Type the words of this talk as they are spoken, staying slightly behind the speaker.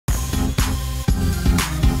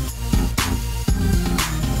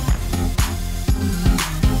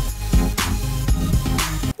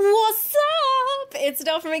it's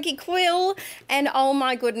Adele from Inkie Quill, and oh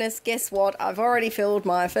my goodness, guess what? I've already filled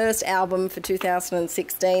my first album for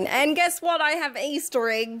 2016, and guess what? I have Easter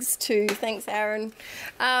eggs too. Thanks, Aaron.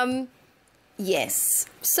 Yes,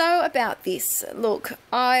 so about this, look,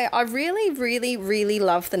 I really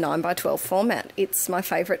love the 9x12 format. It's my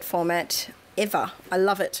favourite format ever. I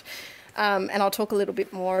love it. And I'll talk a little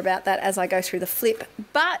bit more about that as I go through the flip,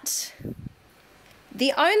 but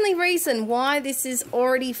the only reason why this is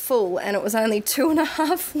already full, and it was only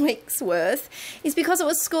 2.5 weeks worth, is because it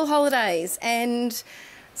was school holidays. And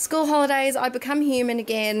school holidays, I become human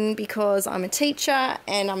again because I'm a teacher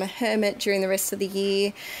and I'm a hermit during the rest of the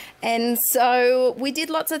year. And so we did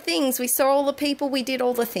lots of things. We saw all the people, we did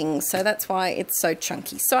all the things. So that's why it's so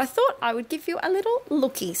chunky. So I thought I would give you a little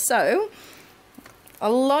looky. So a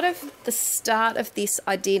lot of the start of this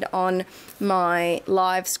I did on my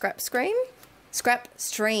live scrap stream,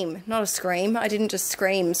 not a scream. I didn't just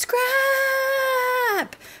scream scrap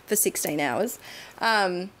for 16 hours.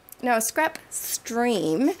 No, a scrap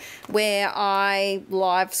stream where I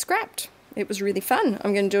live scrapped. It was really fun.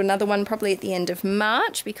 I'm going to do another one probably at the end of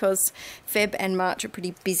March because Feb and March are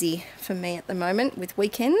pretty busy for me at the moment with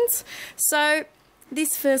weekends. So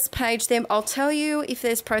this first page then, I'll tell you if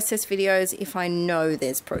there's process videos, if I know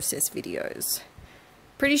there's process videos.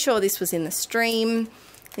 Pretty sure this was in the stream.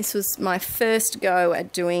 This was my first go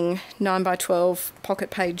at doing 9x12 pocket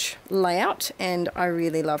page layout, and I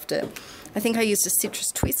really loved it. I think I used a citrus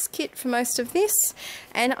twist kit for most of this,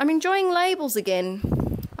 and I'm enjoying labels again.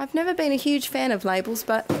 I've never been a huge fan of labels,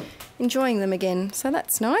 but enjoying them again, so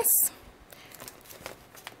that's nice.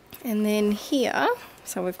 And then here,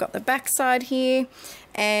 so we've got the back side here,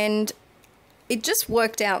 and it just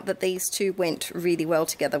worked out that these two went really well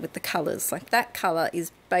together with the colours. Like that colour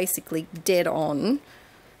is basically dead on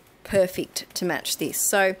perfect to match this.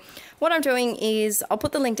 So what I'm doing is I'll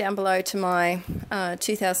put the link down below to my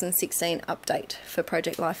 2016 update for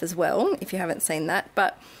Project Life as well, if you haven't seen that.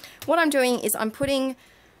 But what I'm doing is I'm putting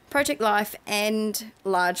Project Life and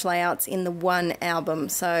large layouts in the one album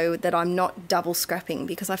so that I'm not double scrapping,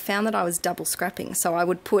 because I found that I was double scrapping. So I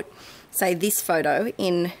would put, say, this photo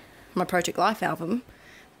in my Project Life album,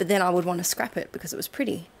 but then I would want to scrap it because it was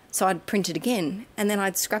pretty. So I'd print it again, and then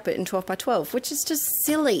I'd scrap it in 12x12, which is just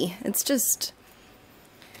silly. It's just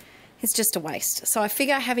a waste. So I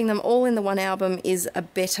figure having them all in the one album is a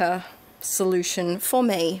better solution for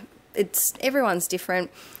me. Everyone's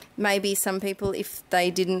different. Maybe some people, if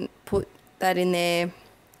they didn't put that in there,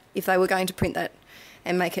 if they were going to print that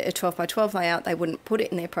and make it a 12x12 layout, they wouldn't put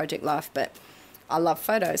it in their Project Life, but I love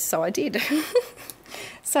photos, so I did.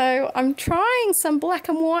 So I'm trying some black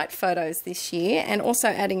and white photos this year, and also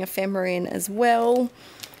adding ephemera in as well.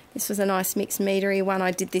 This was a nice mixed metery one.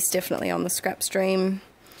 I did this definitely on the scrap stream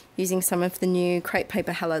using some of the new crepe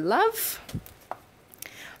paper Hello Love.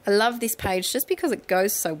 I love this page just because it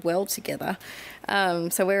goes so well together.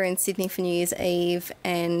 So we're in Sydney for New Year's Eve,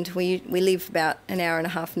 and we live about an hour and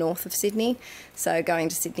a half north of Sydney. So going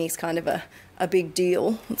to Sydney is kind of a big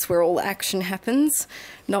deal. It's where all the action happens,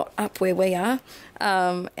 not up where we are.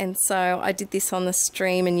 And so I did this on the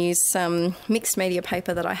stream and used some mixed media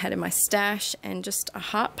paper that I had in my stash and just a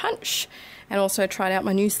heart punch, and also tried out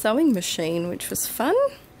my new sewing machine, which was fun.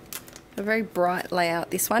 A very bright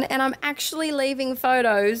layout, this one, and I'm actually leaving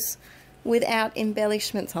photos without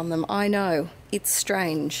embellishments on them. I know, it's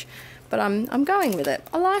strange, but I'm going with it.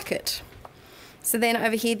 I like it. So then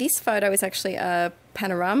over here, this photo is actually a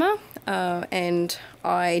panorama, and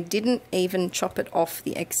I didn't even chop it off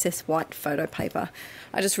the excess white photo paper.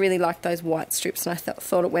 I just really liked those white strips, and I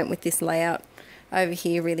thought it went with this layout over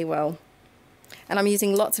here really well. And I'm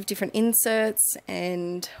using lots of different inserts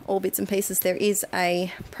and all bits and pieces. There is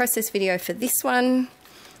a process video for this one,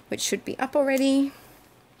 which should be up already.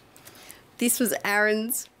 This was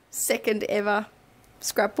Aaron's second ever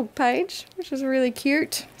scrapbook page, which was really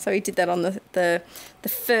cute. So he did that on the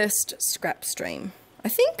first scrap stream, I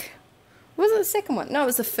think. Was it the second one? No, it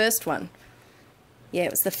was the first one. Yeah,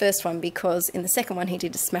 it was the first one, because in the second one he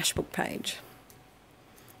did a smashbook page.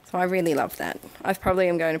 So I really love that. I probably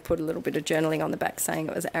am going to put a little bit of journaling on the back saying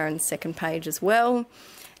it was Aaron's second page as well.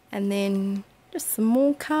 And then just some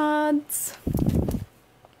more cards.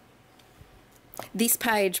 This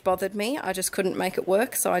page bothered me. I just couldn't make it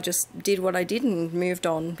work, so I just did what I did and moved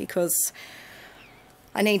on, because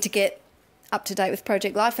I need to get up to date with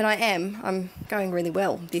Project Life, and I am. I'm going really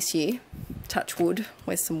well this year. Touch wood.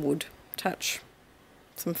 Where's some wood? Touch.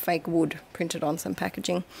 Some fake wood printed on some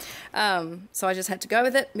packaging. So I just had to go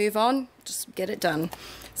with it, move on, just get it done.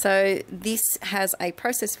 So this has a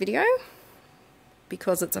process video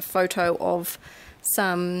because it's a photo of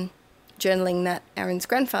some journaling that Aaron's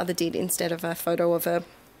grandfather did instead of a photo of a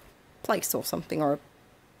place or something, or a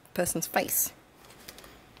person's face.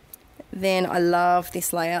 Then I love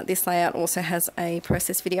this layout. This layout also has a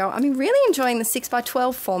process video. I'm really enjoying the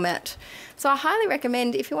 6x12 format. So I highly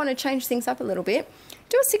recommend, if you want to change things up a little bit,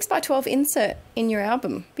 do a 6x12 insert in your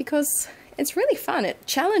album, because it's really fun. It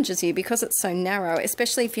challenges you because it's so narrow,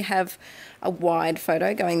 especially if you have a wide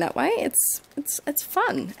photo going that way. It's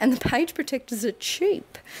fun, and the page protectors are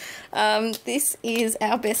cheap. This is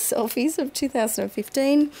our best selfies of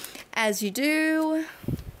 2015, as you do.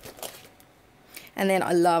 And then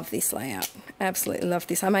I love this layout. Absolutely love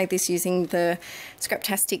this. I made this using the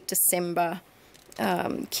Scraptastic December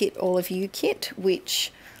kit, All of You kit,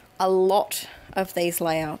 which a lot of these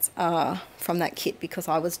layouts are from that kit, because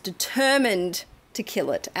I was determined to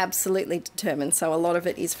kill it. Absolutely determined. So a lot of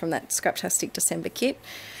it is from that Scraptastic December kit.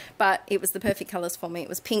 But it was the perfect colours for me. It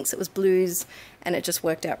was pinks, it was blues, and it just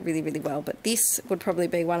worked out really, really well. But this would probably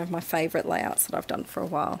be one of my favourite layouts that I've done for a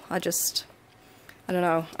while. I don't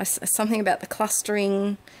know, something about the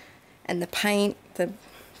clustering and the paint, the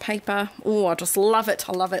paper. Oh, I just love it.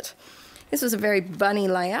 I love it. This was a very bunny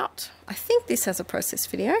layout. I think this has a process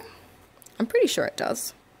video. I'm pretty sure it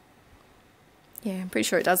does. Yeah, I'm pretty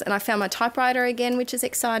sure it does. And I found my typewriter again, which is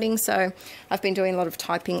exciting. So I've been doing a lot of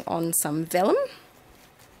typing on some vellum.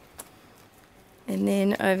 And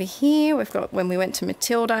then over here, we've got when we went to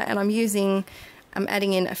Matilda, and I'm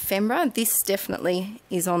adding in ephemera. This definitely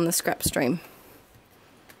is on the scrap stream.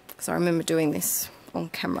 So I remember doing this on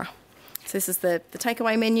camera. So this is the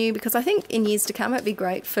takeaway menu, because I think in years to come it'd be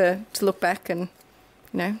great to look back and,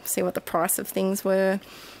 you know, see what the price of things were.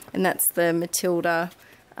 And that's the Matilda,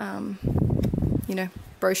 you know,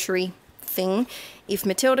 brochure thing. If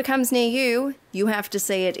Matilda comes near you, you have to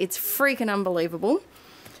see it. It's freaking unbelievable.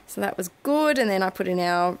 So that was good. And then I put in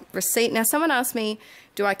our receipt. Now, someone asked me,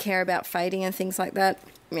 do I care about fading and things like that?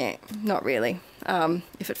 Yeah, not really.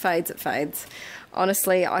 If it fades, it fades.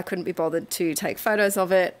 Honestly, I couldn't be bothered to take photos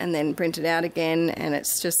of it and then print it out again. And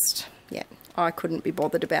it's just, yeah, I couldn't be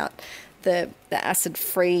bothered about the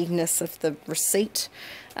acid-freeness of the receipt.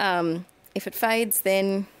 If it fades,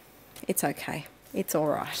 then it's okay. It's all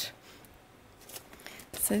right.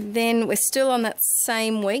 So then we're still on that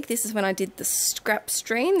same week. This is when I did the scrap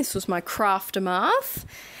stream. This was my Craftermath.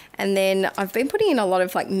 And then I've been putting in a lot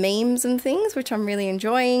of like memes and things, which I'm really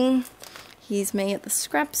enjoying. Here's me at the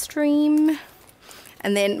scrap stream.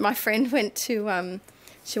 And then my friend went to,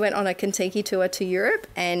 she went on a Kentucky tour to Europe,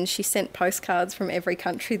 and she sent postcards from every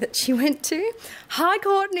country that she went to. Hi,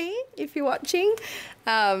 Courtney, if you're watching.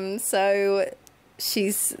 So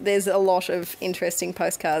there's a lot of interesting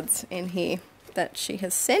postcards in here that she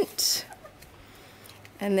has sent.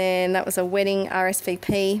 And then that was a wedding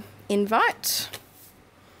RSVP invite.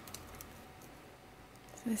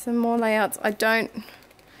 So there's some more layouts. I don't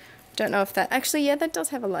know if that actually, yeah, that does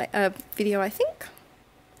have a video, I think.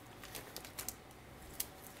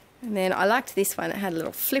 And then I liked this one. It had a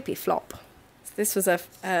little flippy flop. So this was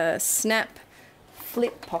a snap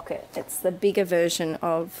flip pocket. It's the bigger version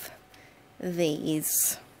of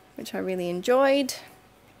these, which I really enjoyed.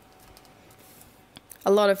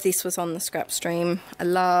 A lot of this was on the scrap stream. I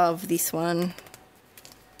love this one.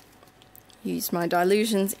 Used my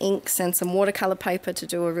Dilutions inks and some watercolor paper to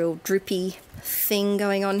do a real drippy thing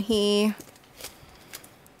going on here.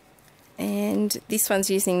 And this one's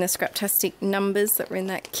using the Scraptastic numbers that were in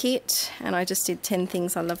that kit. And I just did 10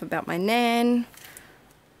 things I love about my Nan.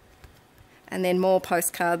 And then more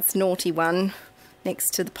postcards, naughty one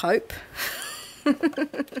next to the Pope.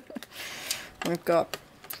 We've got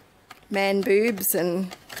man boobs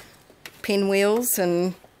and pinwheels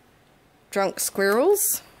and drunk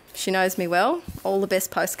squirrels. She knows me well. All the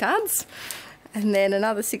best postcards. And then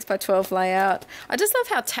another 6x12 layout. I just love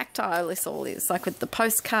how tactile this all is, like with the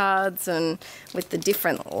postcards and with the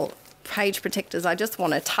different page protectors. I just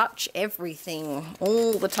want to touch everything,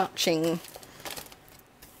 all the touching.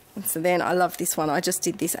 And so then I love this one. I just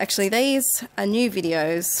did this. Actually, these are new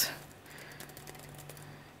videos,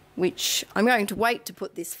 which I'm going to wait to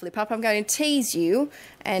put this flip up. I'm going to tease you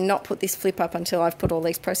and not put this flip up until I've put all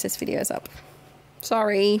these process videos up.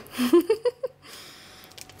 Sorry.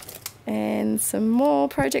 And some more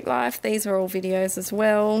Project Life. These are all videos as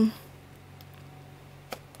well.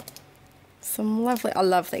 Some lovely, I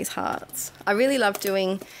love these hearts. I really love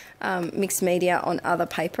doing mixed media on other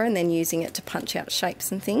paper and then using it to punch out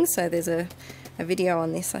shapes and things. So there's a video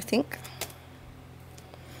on this, I think.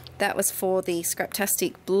 That was for the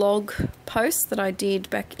Scraptastic blog post that I did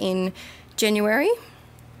back in January.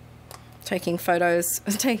 Taking photos,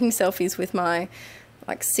 taking selfies with my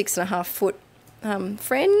like 6.5 foot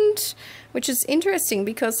friend, which is interesting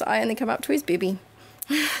because I only come up to his bibby.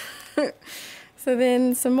 So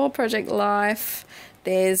then some more Project Life.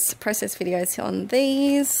 There's process videos on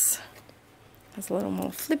these. There's a little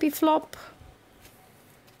more flippy flop.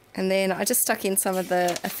 And then I just stuck in some of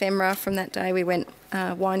the ephemera from that day we went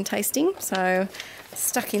wine tasting. So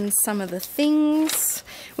stuck in some of the things,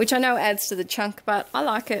 which I know adds to the chunk, but I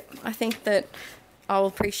like it. I think that I'll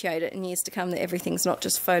appreciate it in years to come, that everything's not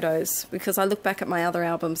just photos, because I look back at my other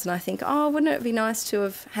albums and I think, oh, wouldn't it be nice to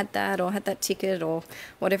have had that or had that ticket or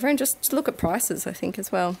whatever, and just look at prices, I think, as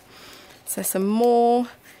well. So some more.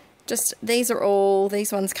 Just these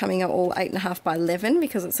ones coming up all 8.5 by 11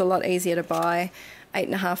 because it's a lot easier to buy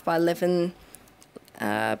 8.5 by 11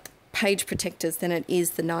 page protectors than it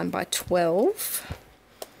is the 9 by 12.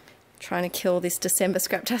 Trying to kill this December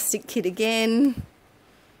Scraptastic kit again.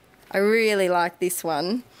 I really like this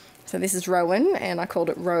one. So this is Rowan, and I called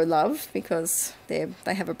it Row Love because they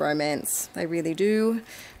have a bromance. They really do. And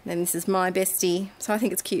then this is my bestie. So I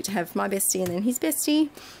think it's cute to have my bestie and then his bestie.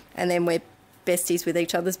 And then we're besties with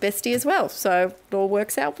each other's bestie as well. So it all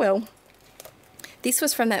works out well. This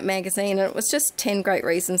was from that magazine, and it was just 10 great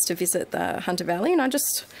reasons to visit the Hunter Valley, and I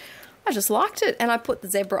just liked it, and I put the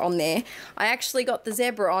zebra on there. I actually got the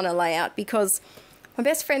zebra on a layout because my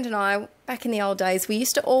best friend and I, back in the old days, we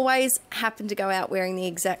used to always happen to go out wearing the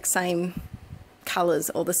exact same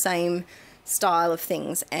colours or the same style of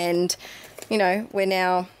things, and you know, we're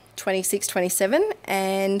now 26, 27,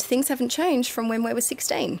 and things haven't changed from when we were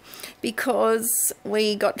 16 because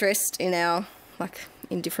we got dressed in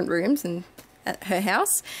in different rooms and at her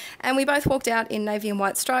house, and we both walked out in navy and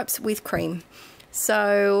white stripes with cream.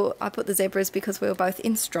 So I put the zebras because we were both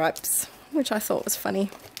in stripes, which I thought was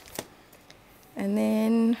funny. And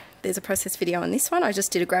then there's a process video on this one. I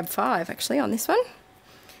just did a grab 5 actually on this one.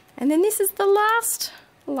 And then this is the last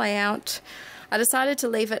layout. I decided to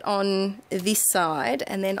leave it on this side,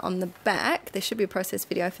 and then on the back, there should be a process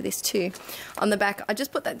video for this too. On the back, I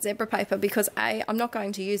just put that zebra paper because A, I'm not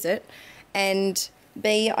going to use it, and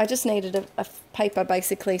B, I just needed a paper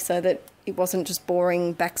basically so that it wasn't just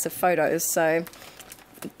boring backs of photos. So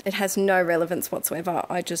it has no relevance whatsoever.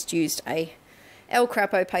 I just used a El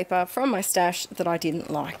Crapo paper from my stash that I didn't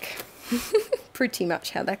like. Pretty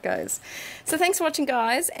much how that goes. So thanks for watching,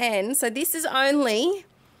 guys. And so this is only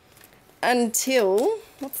until,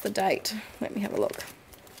 what's the date? Let me have a look.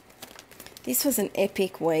 This was an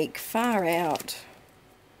epic week. Far out.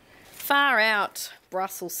 Far out,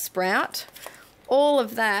 Brussels sprout. All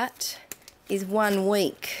of that is 1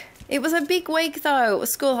 week. It was a big week though. It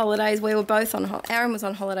was school holidays. We were both on, Aaron was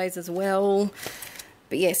on holidays as well.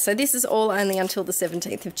 But yes, so this is all only until the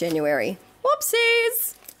 17th of January.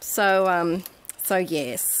 Whoopsies! So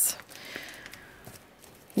yes.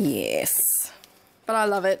 Yes. But I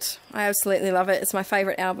love it. I absolutely love it. It's my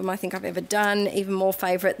favourite album I think I've ever done. Even more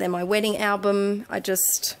favourite than my wedding album. I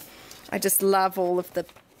just love all of the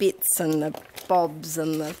bits and the bobs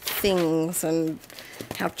and the things and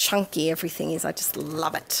how chunky everything is. I just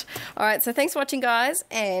love it. Alright, so thanks for watching, guys,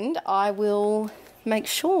 and I will make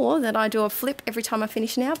sure that I do a flip every time I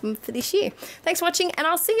finish an album for this year. Thanks for watching, and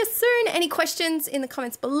I'll see you soon. Any questions in the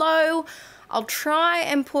comments below. I'll try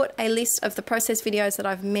and put a list of the process videos that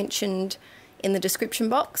I've mentioned in the description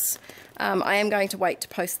box. I am going to wait to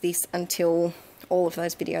post this until all of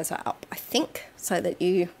those videos are up, I think, so that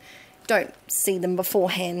you don't see them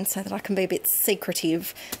beforehand, so that I can be a bit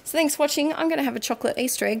secretive. So thanks for watching. I'm going to have a chocolate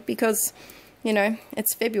Easter egg because, you know,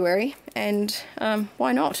 it's February, and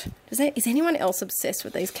why not? Is anyone else obsessed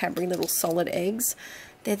with these Cadbury little solid eggs?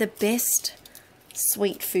 They're the best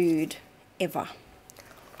sweet food ever.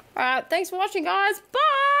 Alright, thanks for watching, guys.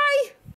 Bye!